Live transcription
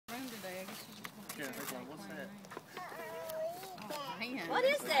What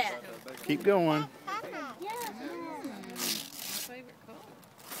is that? Keep going.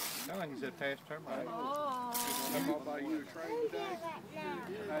 Sound like he said past termite.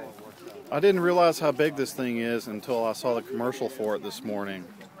 I didn't realize how big this thing is until I saw the commercial for it this morning.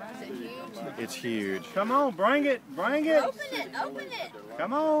 It's huge. Come on, bring it, bring it. Open it, open it.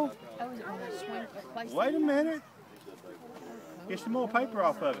 Come on. Wait a minute. Get some more paper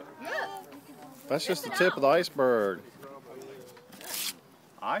off of it. That's just the tip of the iceberg.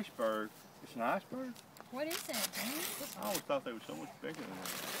 Iceberg? It's an iceberg? What is that, James? I always thought they were so much bigger than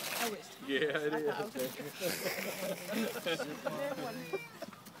that. Oh, it's Yeah, it is.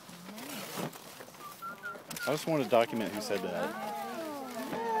 I just wanted to document who said that.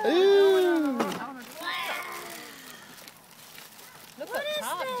 Ooh! Look up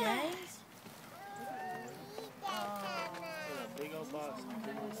top, James. Big old box.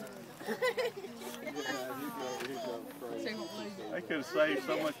 They could have saved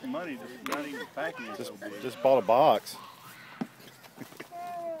so much money just not even packing it so big. Just bought a box.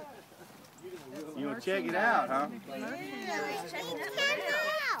 You want to check it out, huh? Yeah, he's checking it out.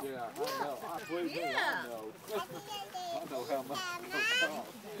 Yeah, I know. I believe me, I know. I know how much it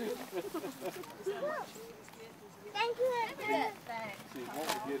costs. Thank you. She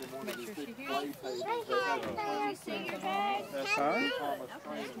wants to get him one of these big play tables. That's huh? Are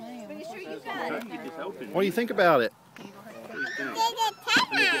you sure you got I it? can get this open. What do you think about it?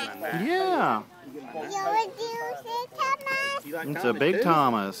 Yeah. It's a big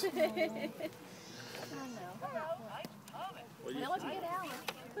Thomas.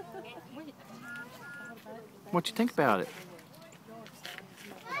 What you think about it?